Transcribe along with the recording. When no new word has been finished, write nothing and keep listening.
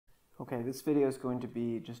Okay, this video is going to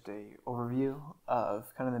be just a overview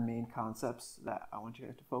of kind of the main concepts that I want you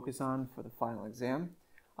guys to focus on for the final exam,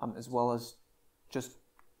 as well as just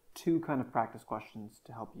two kind of practice questions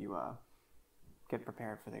to help you get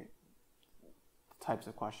prepared for the types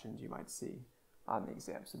of questions you might see on the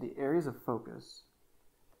exam. So the areas of focus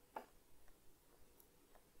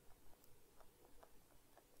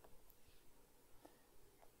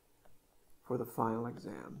for the final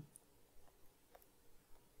exam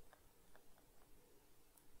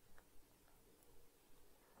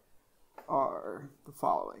are the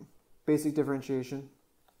following: basic differentiation,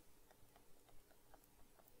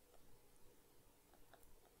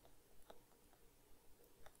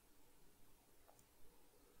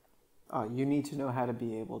 you need to know how to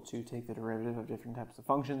be able to take the derivative of different types of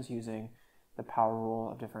functions using the power rule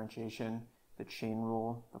of differentiation, the chain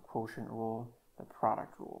rule, the quotient rule, the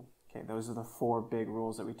product rule. Okay, those are the four big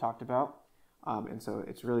rules that we talked about, and so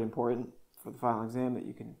it's really important for the final exam that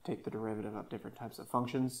you can take the derivative of different types of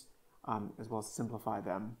functions, as well as simplify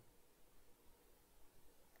them.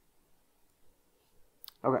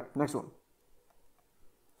 Okay, next one.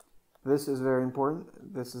 This is very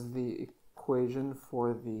important. This is the equation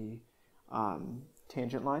for the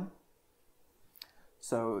tangent line.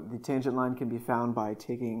 So the tangent line can be found by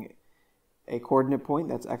taking a coordinate point,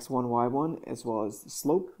 that's x1, y1, as well as the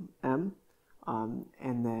slope, m,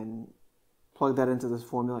 and then plug that into this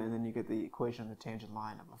formula, and then you get the equation of the tangent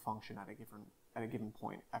line of a function at a given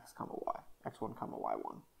point, x comma y, x1 comma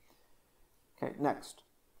y1. Okay, next.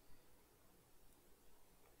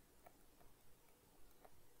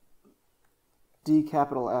 D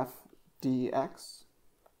capital F dx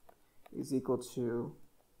is equal to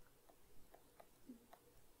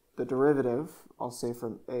the derivative, I'll say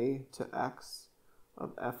from a to x,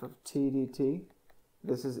 of f of t dt.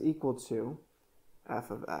 This is equal to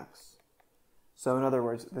f of x. So in other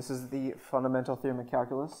words, this is the fundamental theorem of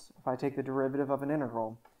calculus. If I take the derivative of an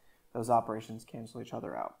integral, those operations cancel each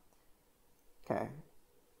other out. Okay.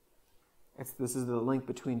 This is the link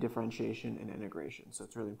between differentiation and integration, so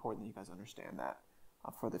it's really important that you guys understand that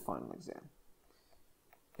for the final exam.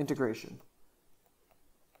 Integration.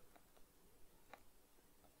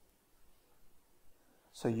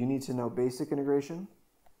 So you need to know basic integration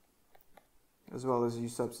as well as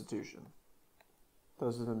use substitution.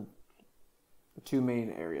 Those are the two main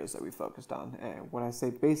areas that we focused on. And when I say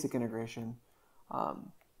basic integration,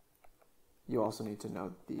 you also need to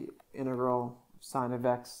know the integral sine of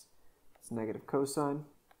x is negative cosine,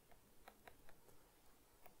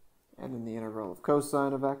 and then the integral of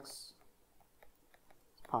cosine of x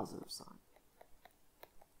is positive sine.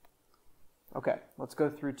 Okay, let's go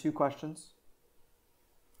through two questions.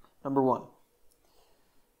 Number one,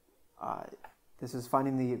 this is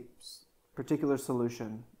finding the particular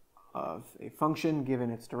solution of a function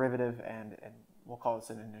given its derivative, and we'll call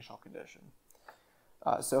this an initial condition.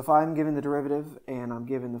 So if I'm given the derivative and I'm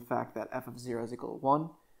given the fact that f of 0 is equal to 1,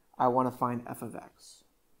 I want to find f of x.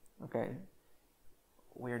 Okay,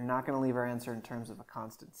 we're not going to leave our answer in terms of a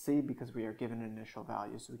constant c because we are given an initial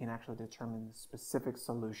value, so we can actually determine the specific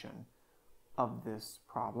solution of this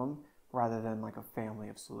problem rather than like a family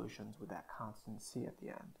of solutions with that constant c at the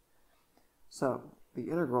end. So the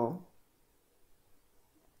integral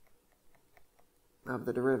of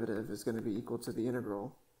the derivative is going to be equal to the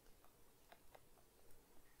integral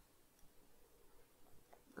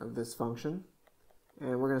of this function,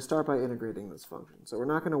 and we're going to start by integrating this function. So we're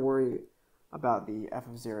not going to worry about the f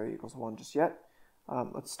of 0 equals 1 just yet.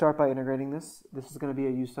 Let's start by integrating this. This is going to be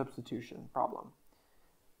a use substitution problem.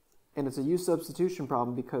 And it's a use substitution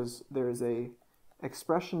problem because there is a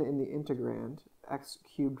expression in the integrand, x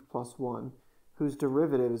cubed plus 1, whose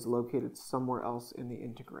derivative is located somewhere else in the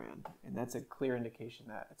integrand. And that's a clear indication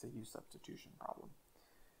that it's a use substitution problem.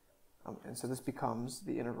 And so this becomes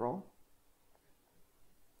the integral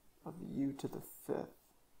of u to the fifth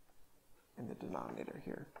in the denominator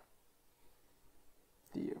here,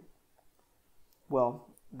 du.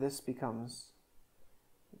 Well, this can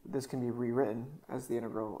be rewritten as the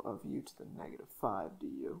integral of u to the negative 5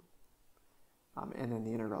 du. And then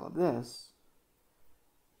the integral of this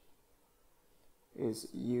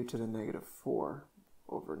is u to the negative 4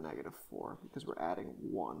 over negative 4, because we're adding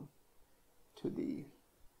 1 to the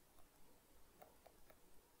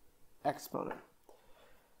exponent.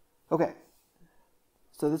 Okay,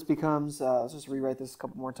 so this becomes, let's just rewrite this a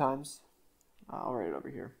couple more times. I'll write it over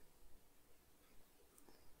here.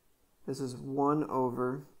 This is 1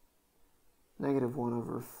 over negative 1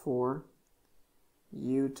 over 4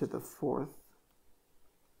 u to the fourth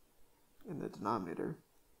in the denominator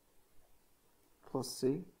plus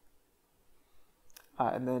c.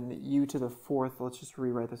 and then u to the fourth, let's just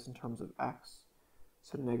rewrite this in terms of x.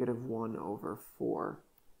 So negative 1 over 4,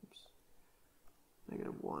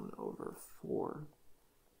 negative 1 over 4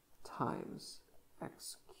 times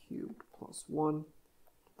x cubed plus 1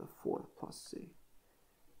 to the fourth plus c.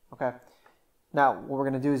 Okay, now what we're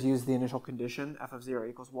going to do is use the initial condition, f of 0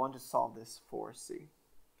 equals 1, to solve this for c.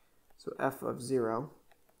 So f of 0,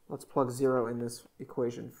 let's plug 0 in this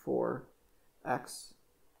equation for x.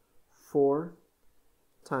 4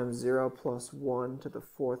 times 0 plus 1 to the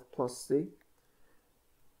fourth plus c.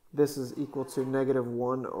 This is equal to negative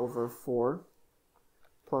 1 over 4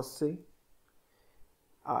 plus c.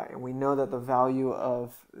 And we know that the value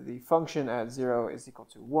of the function at 0 is equal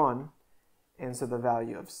to 1. And so the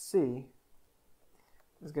value of c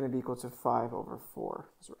is going to be equal to 5 over 4.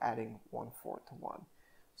 So we're adding 1/4 to 1.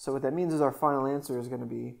 So what that means is our final answer is going to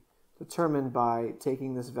be determined by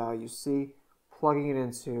taking this value c, plugging it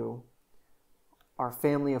into our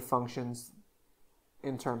family of functions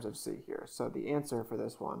in terms of c here. So the answer for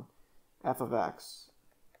this one, f of x,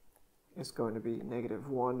 is going to be negative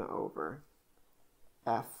 1 over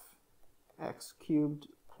f x cubed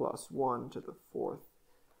plus 1 to the fourth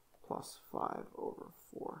plus 5 over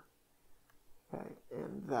 4. Okay,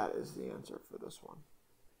 and that is the answer for this one.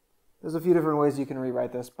 There's a few different ways you can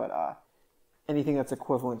rewrite this, but anything that's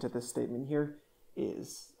equivalent to this statement here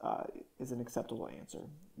is an acceptable answer.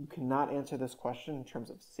 You cannot answer this question in terms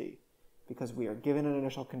of c, because we are given an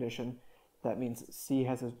initial condition. That means c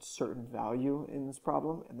has a certain value in this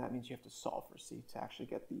problem, and that means you have to solve for c to actually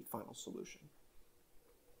get the final solution.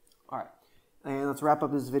 All right, and let's wrap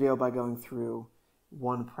up this video by going through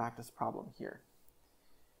one practice problem here.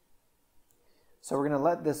 So we're going to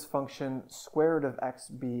let this function square root of x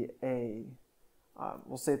be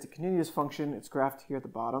we'll say it's a continuous function. It's graphed here at the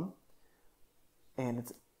bottom,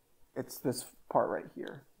 and it's this part right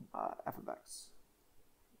here, f of x,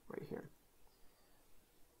 right here.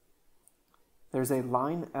 There's a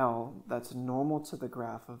line L that's normal to the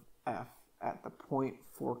graph of f at the point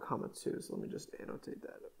 4, 2. So let me just annotate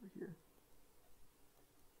that over here.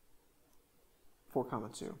 4,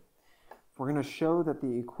 2. We're going to show that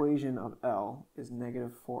the equation of L is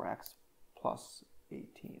negative 4x plus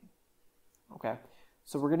 18. Okay,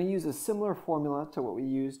 so we're going to use a similar formula to what we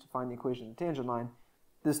used to find the equation of the tangent line.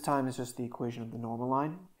 This time it's just the equation of the normal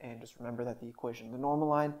line, and just remember that the equation of the normal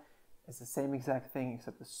line is the same exact thing,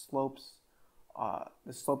 except the slope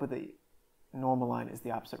of the normal line is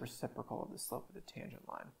the opposite reciprocal of the slope of the tangent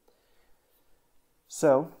line.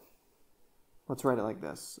 So let's write it like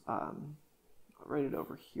this. I'll write it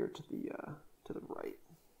over here to the right.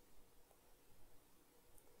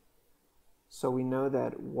 So we know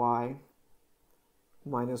that y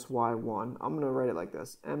minus y1, I'm going to write it like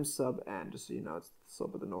this, m sub n, just so you know it's the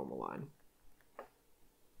slope of the normal line.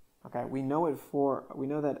 Okay, we know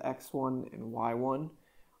that x1 and y1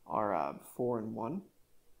 are 4 and 1.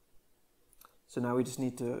 So now we just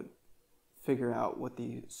need to figure out what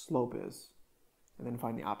the slope is and then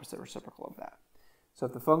find the opposite reciprocal of that. So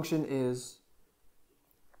if the function is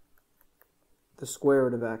the square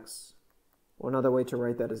root of x, well, another way to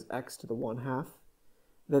write that is x to the 1/2,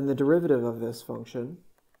 then the derivative of this function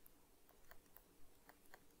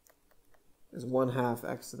is 1/2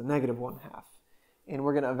 x to the negative 1/2. And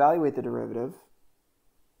we're going to evaluate the derivative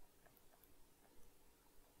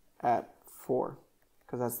at 4,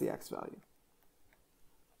 because that's the x value.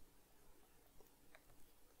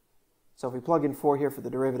 So if we plug in 4 here for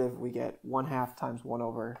the derivative, we get 1/2 times 1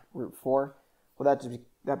 over root 4. Well,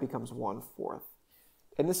 that becomes 1/4.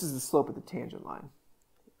 And this is the slope of the tangent line.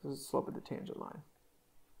 This is the slope of the tangent line.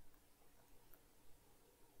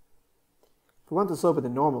 If we want the slope of the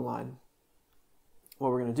normal line,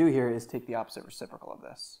 what we're going to do here is take the opposite reciprocal of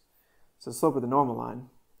this. So the slope of the normal line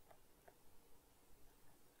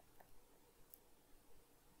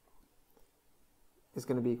is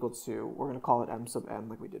going to be equal to, we're going to call it m sub n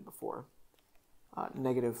like we did before,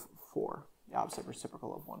 negative 4, the opposite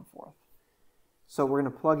reciprocal of 1/4. So we're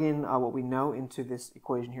going to plug in what we know into this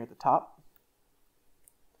equation here at the top.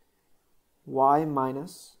 Y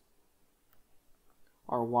minus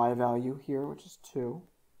our y value here, which is 2,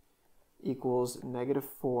 equals negative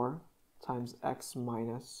 4 times x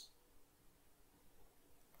minus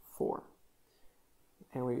 4.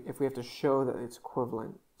 And if we have to show that it's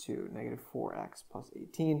equivalent to negative 4x plus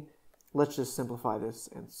 18, let's just simplify this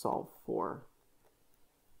and solve for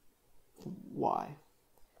y.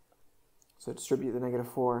 So distribute the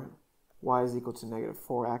negative 4, y is equal to negative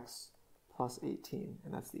 4x plus 18,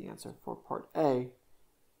 and that's the answer for part A,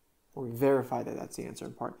 or we verify that that's the answer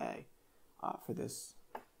in part A for this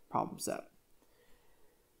problem set.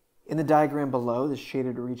 In the diagram below, the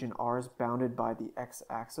shaded region R is bounded by the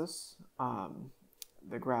x-axis,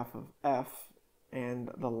 the graph of f, and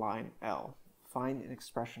the line L. Find an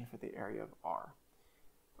expression for the area of R.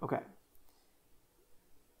 Okay.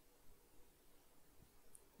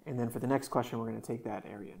 And then for the next question, we're going to take that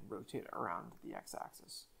area and rotate it around the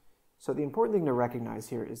x-axis. So the important thing to recognize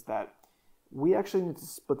here is that we actually need to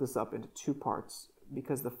split this up into two parts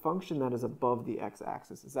because the function that is above the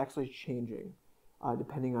x-axis is actually changing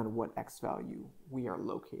depending on what x value we are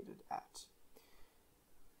located at.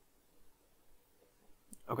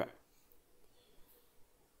 Okay.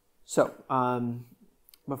 So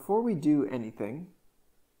before we do anything,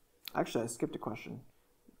 actually I skipped a question.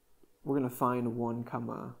 We're going to find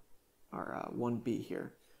 1b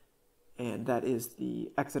here, and that is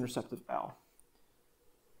the x-intercept of L.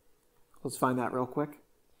 Let's find that real quick.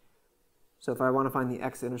 So if I want to find the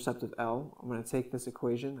x-intercept of L, I'm going to take this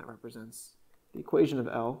equation that represents the equation of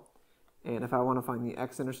L, and if I want to find the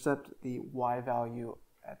x-intercept, the y value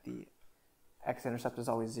at the x-intercept is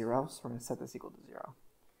always 0, so we're going to set this equal to 0.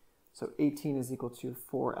 So 18 is equal to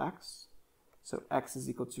 4x, so x is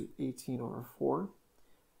equal to 18 over 4,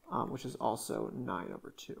 which is also 9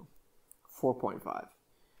 over 2, 4.5.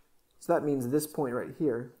 So that means this point right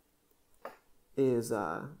here is,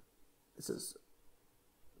 this is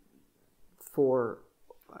 4,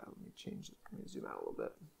 let me change it, let me zoom out a little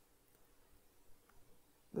bit.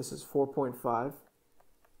 This is 4.5,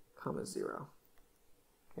 comma 0.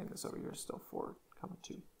 Okay, and this over here is still 4, comma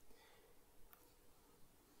 2.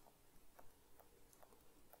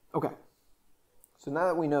 Okay, so now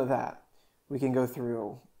that we know that, we can go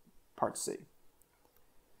through part C.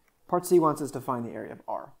 Part C wants us to find the area of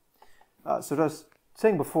R. So what I was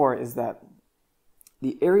saying before is that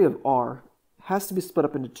the area of R has to be split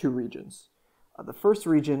up into two regions. The first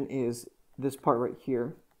region is this part right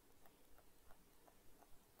here,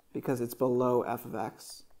 because it's below f of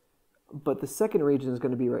x. But the second region is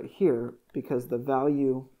going to be right here because the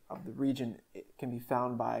value of the region can be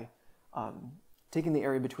found by taking the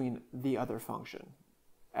area between the other function,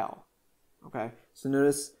 L. Okay, so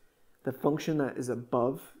notice the function that is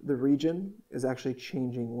above the region is actually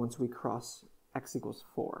changing once we cross x equals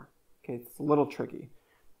 4. Okay, it's a little tricky,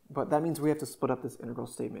 but that means we have to split up this integral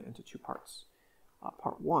statement into two parts.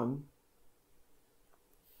 Part 1,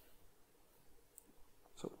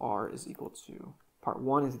 so R is equal to, part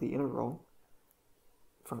 1 is the integral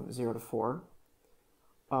from 0 to 4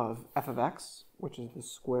 of f of x, which is the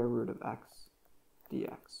square root of x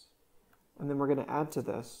dx. And then we're going to add to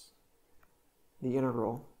this the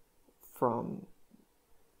integral from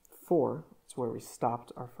 4, it's where we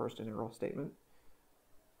stopped our first integral statement,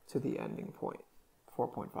 to the ending point,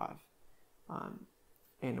 4.5.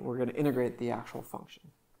 And we're going to integrate the actual function,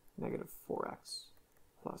 negative 4x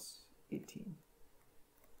plus 18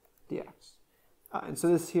 dx. And so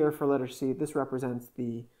this here for letter C, this represents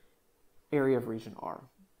the area of region R,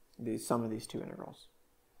 the sum of these two integrals.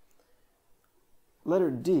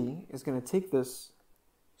 Letter D is going to take this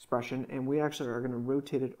expression and we actually are going to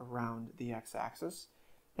rotate it around the x-axis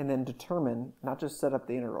and then determine, not just set up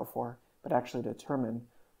the integral for, but actually determine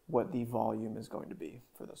what the volume is going to be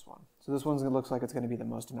for this one. So this one looks like it's going to be the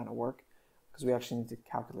most amount of work because we actually need to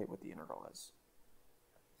calculate what the integral is.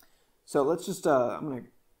 So let's just, we're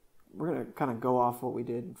going to kind of go off what we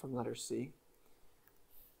did from letter C.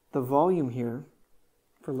 The volume here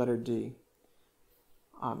for letter D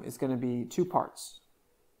is going to be two parts.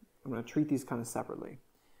 I'm going to treat these kind of separately.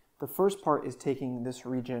 The first part is taking this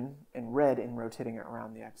region in red and rotating it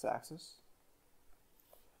around the x-axis.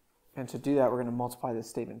 And to do that, we're going to multiply this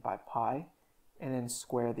statement by pi and then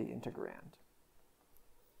square the integrand.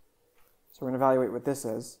 So we're going to evaluate what this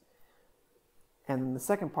is. And then the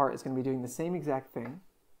second part is going to be doing the same exact thing,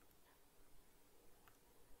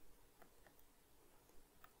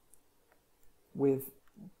 with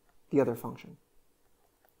the other function.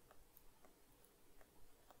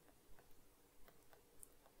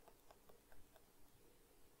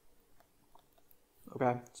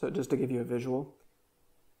 Okay, so just to give you a visual,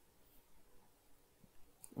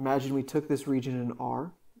 imagine we took this region in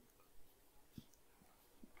R,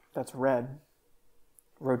 that's red,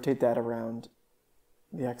 rotate that around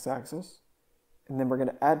the x-axis, and then we're going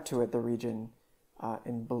to add to it the region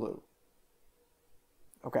in blue.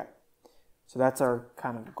 Okay, so that's our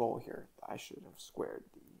kind of goal here. I should have squared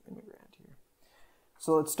the integrand here.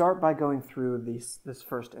 So let's start by going through this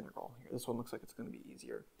first integral here. This one looks like it's going to be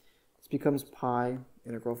easier. This becomes pi,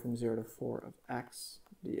 integral from 0 to 4 of x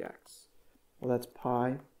dx. Well, that's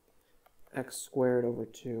pi x squared over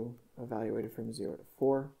 2 evaluated from 0 to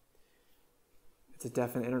 4. It's a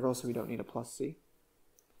definite integral, so we don't need a plus c.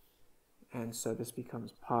 And so this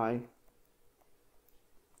becomes pi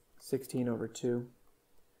 16 over 2,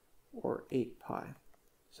 or 8 pi.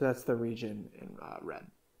 So that's the region in red,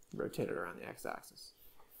 rotated around the x-axis.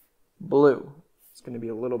 Blue, it's going to be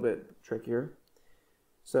a little bit trickier.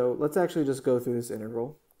 So let's actually just go through this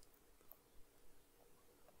integral.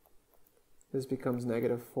 This becomes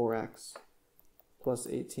negative 4x plus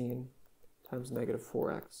 18 times negative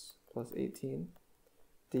 4x plus 18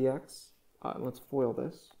 dx. Let's FOIL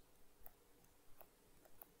this.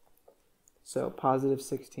 So positive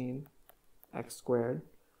 16 x squared.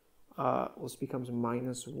 This becomes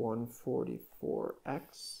minus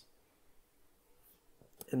 144x.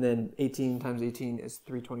 And then 18 times 18 is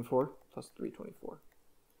 324 plus 324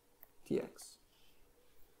 dx.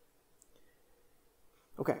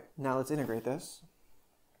 Okay, now let's integrate this.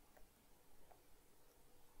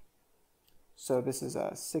 So this is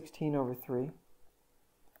 16 over 3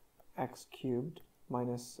 x cubed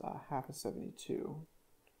minus half of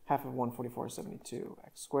 144 is 72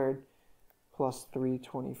 x squared plus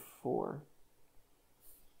 324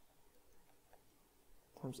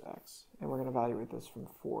 times x. And we're going to evaluate this from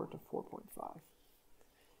 4 to 4.5.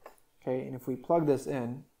 Okay, and if we plug this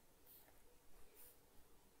in,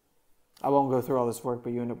 I won't go through all this work,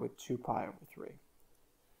 but you end up with 2 pi over 3.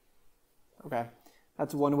 Okay,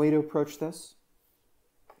 that's one way to approach this.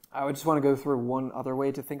 I would just want to go through one other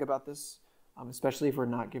way to think about this, especially if we're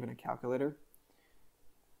not given a calculator.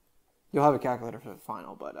 You'll have a calculator for the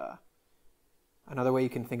final, but another way you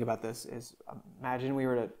can think about this is, imagine we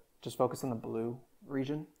were to just focus on the blue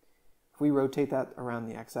region. If we rotate that around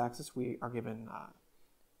the x-axis, we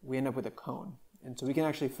end up with a cone. And so we can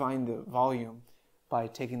actually find the volume by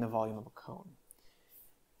taking the volume of a cone.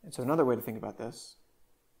 And so another way to think about this,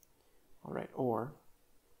 all right, or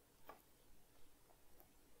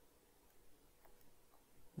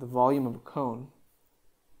the volume of a cone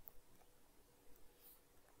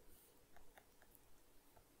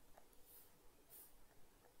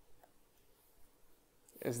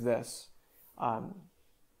is this.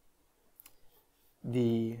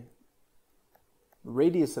 The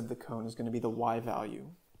radius of the cone is going to be the y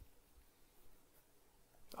value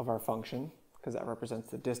of our function, because that represents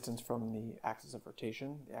the distance from the axis of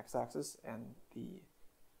rotation, the x-axis, and the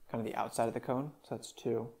kind of the outside of the cone. So that's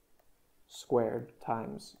 2 squared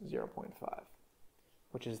times 0.5,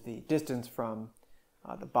 which is the distance from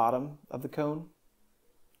the bottom of the cone,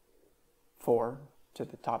 4, to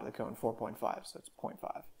the top of the cone, 4.5, so it's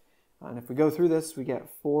 0.5. And if we go through this, we get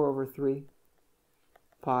 4 over 3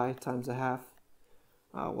 pi times a half.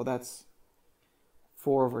 Well, that's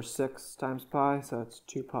 4 over 6 times pi, so that's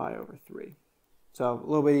 2 pi over 3. So a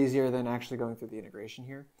little bit easier than actually going through the integration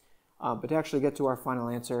here. But to actually get to our final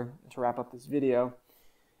answer, to wrap up this video,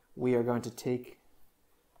 we are going to take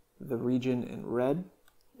the region in red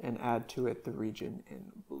and add to it the region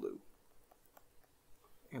in blue.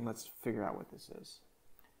 And let's figure out what this is.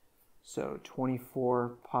 So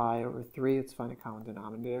 24 pi over 3, let's find a common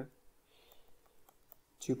denominator.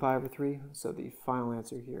 2 pi over 3, so the final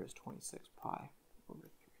answer here is 26 pi over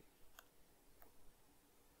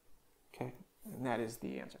 3. Okay, and that is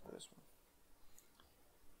the answer for this one.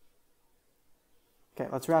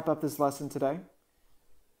 Okay, let's wrap up this lesson today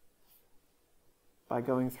by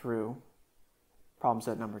going through problem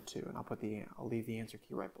set number 2, and I'll leave the answer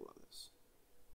key right below this.